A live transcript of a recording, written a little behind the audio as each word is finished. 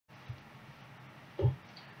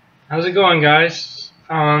How's it going, guys?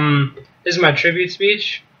 This is my tribute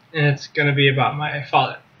speech, and it's gonna be about my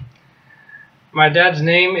father. My dad's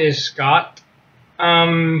name is Scott.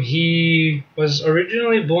 He was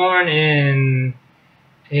originally born in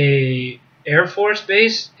a Air Force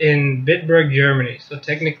base in Bitburg, Germany. So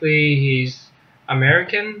technically, he's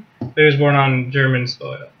American, but he was born on German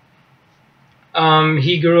soil.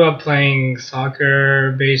 He grew up playing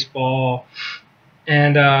soccer, baseball,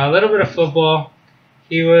 and a little bit of football.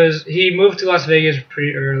 He moved to Las Vegas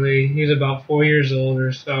pretty early. He was about 4 years old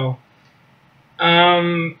or so.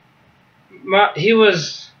 Um, he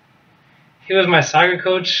was my soccer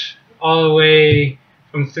coach all the way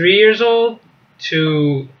from 3 years old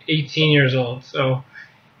to 18 years old. So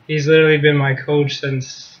he's literally been my coach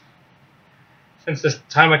since the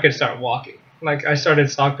time I could start walking. Like, I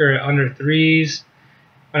started soccer at under threes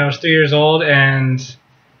when I was 3 years old, and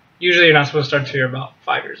usually you're not supposed to start till you're about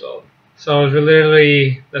 5 years old. So I was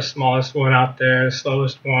literally the smallest one out there, the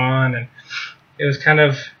slowest one, and it was kind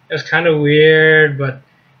of weird, but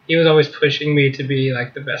he was always pushing me to be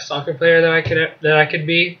like the best soccer player that I could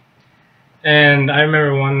be. And I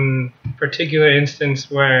remember one particular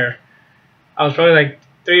instance where I was probably like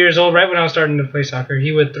 3 years old, right when I was starting to play soccer.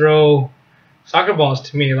 He would throw soccer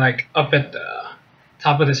balls to me like up at the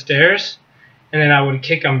top of the stairs, and then I would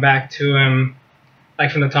kick them back to him,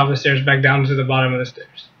 like from the top of the stairs back down to the bottom of the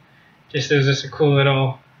stairs. It was just a cool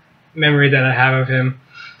little memory that I have of him.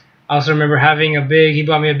 I also remember he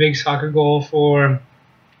bought me a big soccer goal for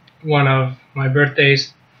one of my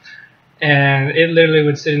birthdays, and it literally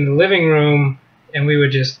would sit in the living room, and me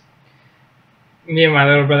and my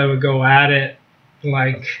little brother would go at it,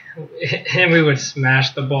 like, and we would smash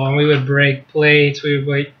the ball, and we would break plates, we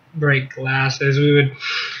would break glasses, we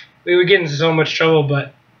would get into so much trouble,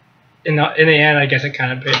 but in the end, I guess it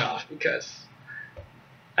kind of paid off because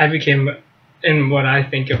I became, in what I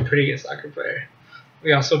think, a pretty good soccer player.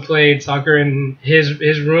 We also played soccer in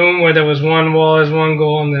his room, where there was one wall as one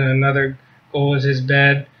goal, and then another goal was his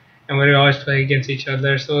bed, and we would always play against each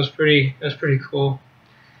other. So it was pretty cool.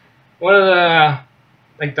 One of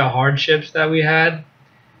the hardships that we had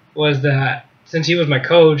was that since he was my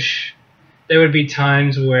coach, there would be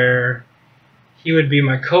times where he would be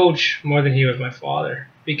my coach more than he was my father,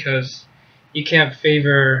 because you can't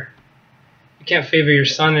favor your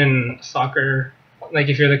son in soccer. Like,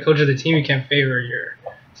 if you're the coach of the team, you can't favor your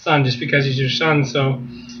son just because he's your son. So,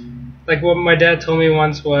 like, what my dad told me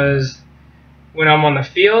once was, when I'm on the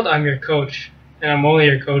field, I'm your coach, and I'm only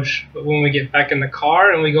your coach. But when we get back in the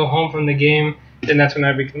car and we go home from the game, then that's when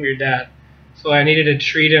I become your dad. So I needed to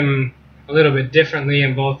treat him a little bit differently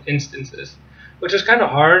in both instances, which was kind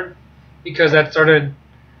of hard, because that started,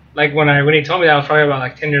 like, when he told me that, I was probably about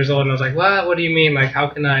like 10 years old, and I was like, what do you mean? Like,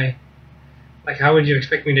 how would you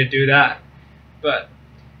expect me to do that? But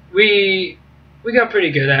we got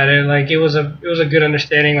pretty good at it. Like, it was a good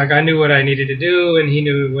understanding. Like, I knew what I needed to do, and he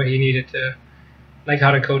knew what he needed to, like,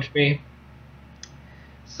 how to coach me.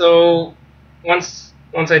 So once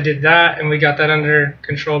I did that and we got that under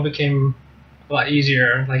control, it became a lot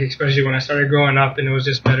easier. Like, especially when I started growing up, and it was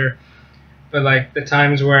just better. But like the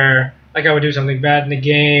times where, like, I would do something bad in the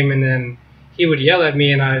game, and then he would yell at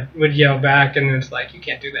me, and I would yell back, and it's like, you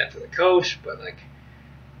can't do that to the coach, but like,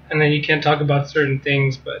 and then you can't talk about certain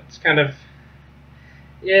things, but it's kind of,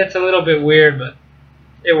 yeah, it's a little bit weird, but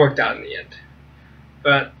it worked out in the end.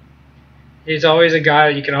 But he's always a guy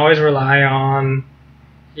that you can always rely on.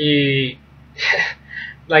 He,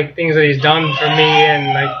 like, things that he's done for me,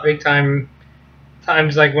 and like big time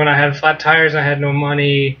times, like when I had flat tires, I had no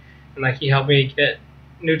money, and like he helped me get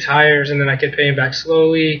new tires, and then I could pay him back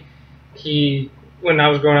slowly. When I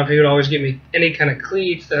was growing up, he would always give me any kind of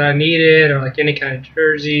cleats that I needed, or like any kind of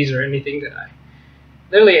jerseys, or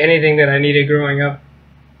literally anything that I needed growing up.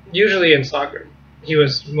 Usually in soccer, he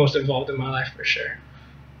was most involved in my life, for sure.